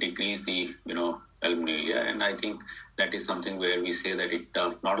both decrease the, albuminuria. And I think that is something where we say that it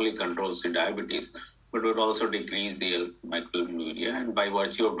not only controls the diabetes, but would also decrease the microalbuminuria. And by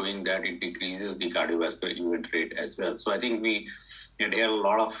virtue of doing that, it decreases the cardiovascular event rate as well. So I think we adhere a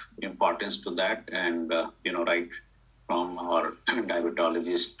lot of importance to that. And, right from our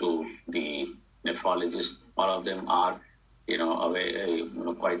diabetologist to the nephrologist, all of them are,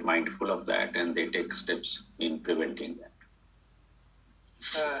 quite mindful of that, and they take steps in preventing that.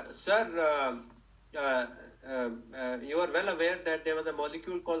 Sir, you are well aware that there was a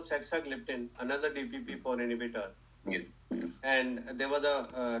molecule called saxagliptin, another DPP4 inhibitor. Yeah. And there was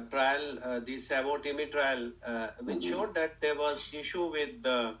a trial, the SAVO-TIMI trial, which showed that there was issue with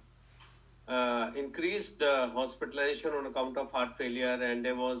increased hospitalization on account of heart failure, and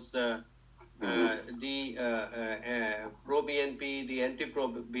there was the pro-BNP, the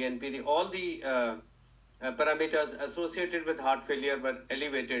anti-pro-BNP, all the parameters associated with heart failure were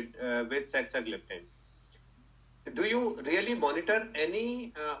elevated with saxagliptin. Do you really monitor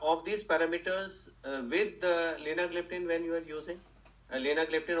any of these parameters with linagliptin when you are using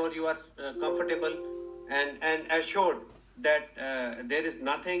linagliptin, or you are comfortable and assured that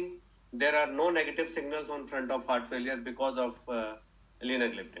there are no negative signals on front of heart failure because of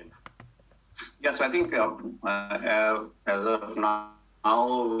linagliptin? Yes, I think as of now,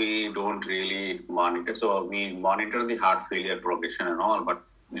 we don't really monitor. So we monitor the heart failure progression and all, but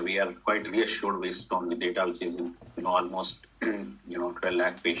we are quite reassured based on the data, which is in almost 12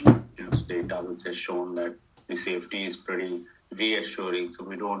 lakh patients data, which has shown that the safety is pretty reassuring. So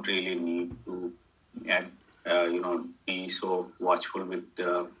we don't really need to be so watchful with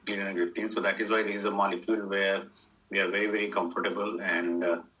linagliptin. So that is why there is a molecule where we are very, very comfortable, and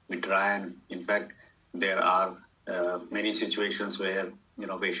we try and, in fact, there are many situations where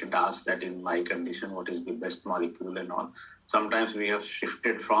patient asks that in my condition, what is the best molecule and all. Sometimes we have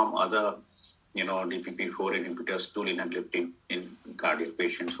shifted from other, DPP4 inhibitors to linagliptin in cardiac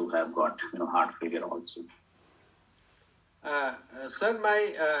patients who have got, heart failure also. Sir,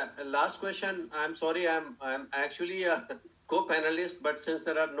 my last question. I'm sorry, I'm actually a co-panelist, but since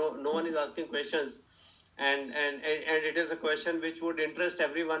there are no one is asking questions, and it is a question which would interest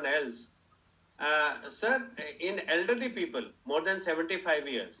everyone else. Sir, in elderly people more than 75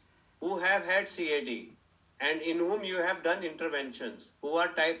 years who have had CAD and in whom you have done interventions, who are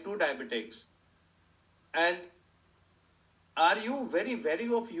type 2 diabetics, and are you very wary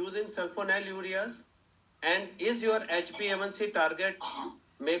of using sulfonylureas? And is your HbA1c target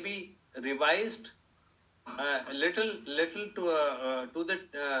maybe revised little to the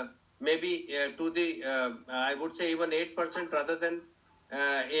I would say even 8% rather than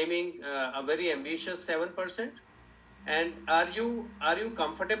aiming a very ambitious 7%? And are you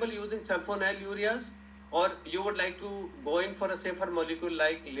comfortable using sulfonylureas, or you would like to go in for a safer molecule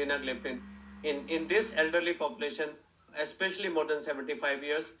like linagliptin in this elderly population, especially more than 75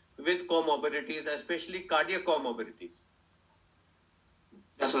 years with comorbidities, especially cardiac comorbidities?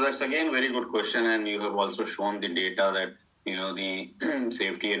 Yeah, so that's again very good question, and you have also shown the data that the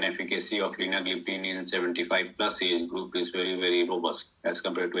safety and efficacy of linagliptin in 75 plus age group is very, very robust as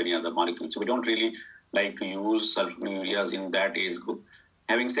compared to any other molecule. So we don't really like to use sulfonylureas in that age group.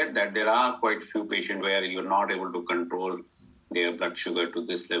 Having said that, there are quite a few patients where you're not able to control their blood sugar to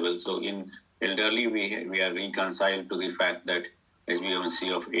this level. So in elderly, we are reconciled to the fact that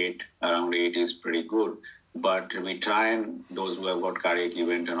HbA1c of around 8 is pretty good. But we try, and those who have got cardiac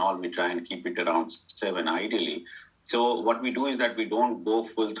event and all, we try and keep it around 7 ideally. So what we do is that we don't go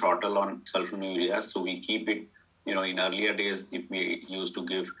full throttle on sulfonylureas. So we keep it, in earlier days, if we used to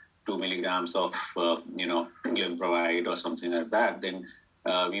give 2 milligrams of, glimeprovide or something like that, then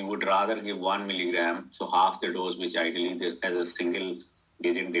we would rather give 1 milligram, so half the dose, which ideally as a single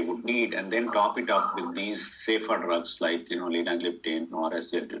agent they would need, and then top it up with these safer drugs like, linagliptin or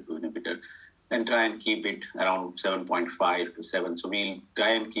SGLT2 inhibitor, and try and keep it around 7.5 to 7. So we'll try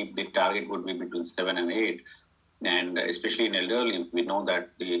and keep the target would be between 7 and 8. And especially in elderly, we know that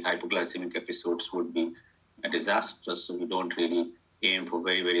the hypoglycemic episodes would be disastrous. So we don't really aim for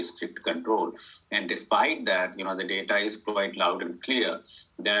very, very strict control. And despite that, the data is quite loud and clear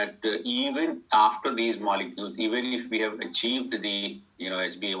that even after these molecules, even if we have achieved the,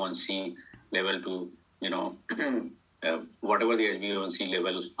 HbA1c level to, whatever the HbA1c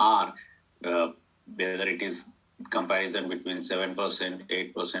levels are, whether it is, comparison between 7%,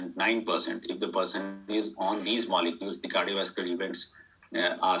 8%, 9. If the person is on these molecules, the cardiovascular events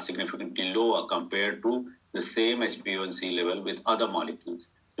are significantly lower compared to the same HbA1c level with other molecules.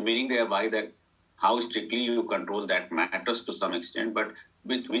 So meaning thereby that how strictly you control that matters to some extent, but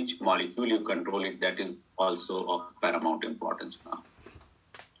with which molecule you control it, that is also of paramount importance now.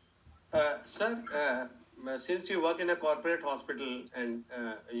 Sir, since you work in a corporate hospital and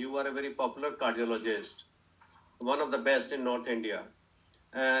you are a very popular cardiologist, one of the best in North India,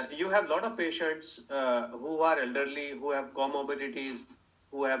 you have a lot of patients who are elderly, who have comorbidities,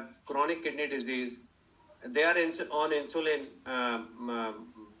 who have chronic kidney disease. They are on insulin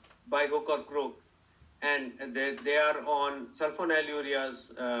by hook or crook, and they are on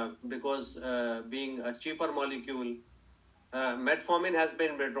sulfonylureas because being a cheaper molecule, metformin has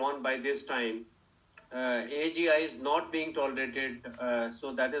been withdrawn by this time. AGI is not being tolerated,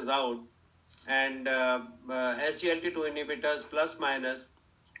 so that is out. And SGLT2 inhibitors plus minus.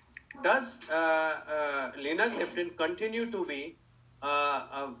 Does Linagliptin continue to be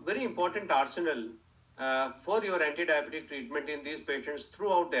a very important arsenal for your anti-diabetic treatment in these patients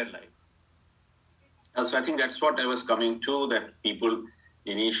throughout their life? So I think that's what I was coming to, that people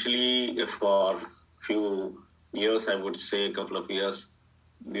initially for few years, I would say a couple of years,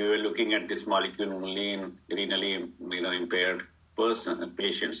 we were looking at this molecule only in renally impaired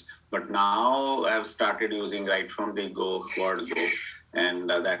patients. But now I have started using right from the word go, and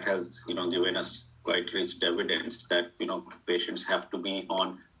that has given us quite rich evidence that patients have to be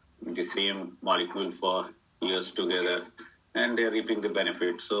on the same molecule for years together, and they're reaping the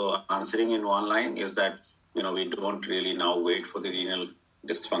benefit. So answering in one line is that we don't really now wait for the renal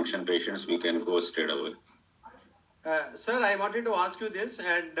dysfunction patients. We can go straight away. Sir, I wanted to ask you this,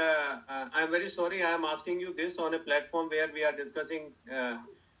 and I'm very sorry I am asking you this on a platform where we are discussing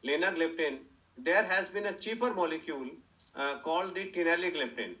Linagliptin. There has been a cheaper molecule called the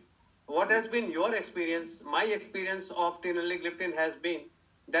Linagliptin. What has been your experience? My experience of Linagliptin has been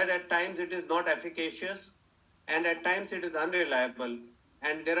that at times it is not efficacious and at times it is unreliable.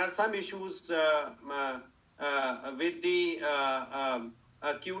 And there are some issues with the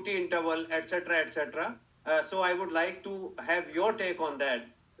QT interval, etc., etc. So I would like to have your take on that,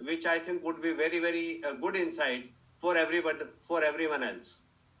 which I think would be very, very good insight for everyone else.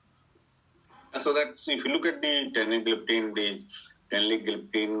 So that's, if you look at the Linagliptin,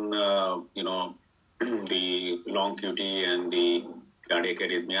 the long QT and the cardiac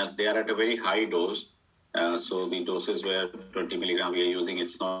arrhythmias, they are at a very high dose. So the doses where 20 milligram we are using,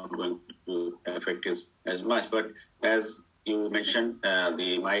 it's not going to affect us as much. But as you mentioned,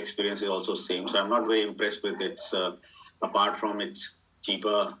 my experience is also same. So I'm not very impressed with its, apart from its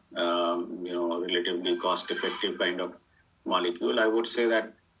cheaper, relatively cost-effective kind of molecule. I would say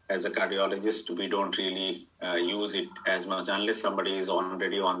that as a cardiologist, we don't really use it as much unless somebody is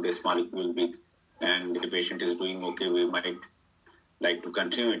already on this molecule and the patient is doing okay. We might like to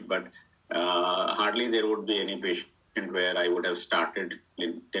continue it, but hardly there would be any patient where I would have started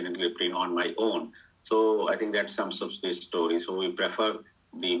Linagliptin on my own. So I think that sums up this story. So we prefer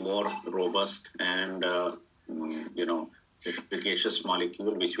the more robust and efficacious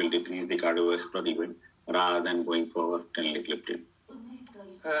molecule which will decrease the cardiovascular event rather than going for Linagliptin.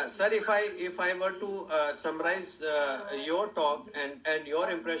 Sir, if I were to summarize your talk and your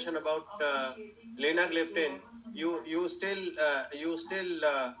impression about Linagliptin, you still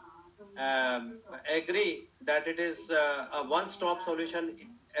agree that it is a one-stop solution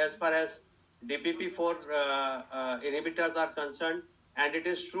as far as DPP4 inhibitors are concerned, and it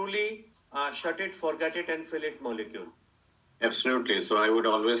is truly shut it, forget it, and fill it molecule. Absolutely. So I would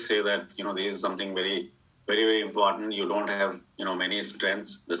always say that this is something very, very, very important. You don't have many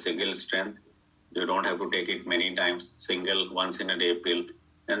strengths, the single strength. You don't have to take it many times, single once in a day pill,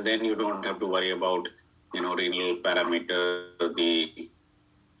 and then you don't have to worry about renal parameter, the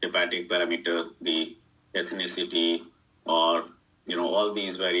hepatic parameter, the ethnicity, or all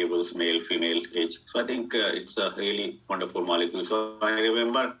these variables, male, female, age. So I think it's a really wonderful molecule. So I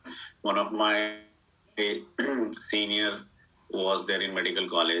remember one of my senior was there in medical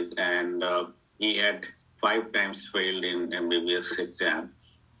college, and he had 5 times failed in MBBS exam.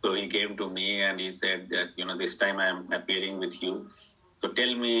 So he came to me and he said that, this time I am appearing with you. So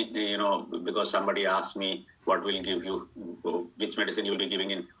tell me, because somebody asked me what will give you, which medicine you will be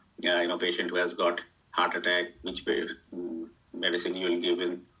giving in, patient who has got heart attack, which medicine you will give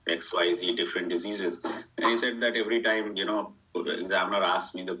in XYZ different diseases. And he said that every time, the examiner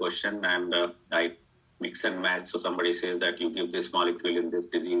asks me the question and I mix and match. So somebody says that you give this molecule in this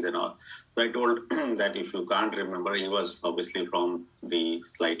disease and all. So I told that if you can't remember, he was obviously from the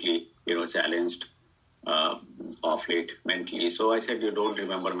slightly, challenged off late mentally. So I said, you don't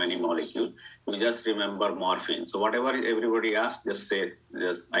remember many molecules. You just remember morphine. So whatever everybody asks, just say,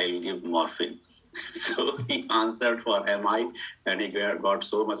 I'll give morphine. So he answered for MI, and he got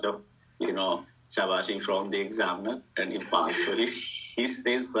so much of, shabashi from the examiner, and he passed. So he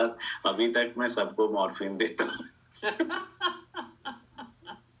says, sir, abhi tak main sabko morphine deta hu.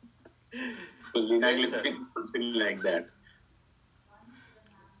 So Linagliptin, something like that.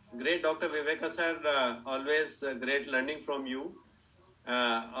 Great, Dr. Viveka sir. Always great learning from you.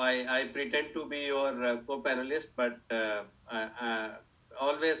 I pretend to be your co-panelist, but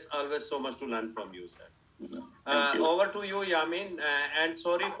always so much to learn from you, sir. Over to you, Yamin. And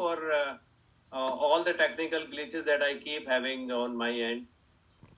sorry for all the technical glitches that I keep having on my end.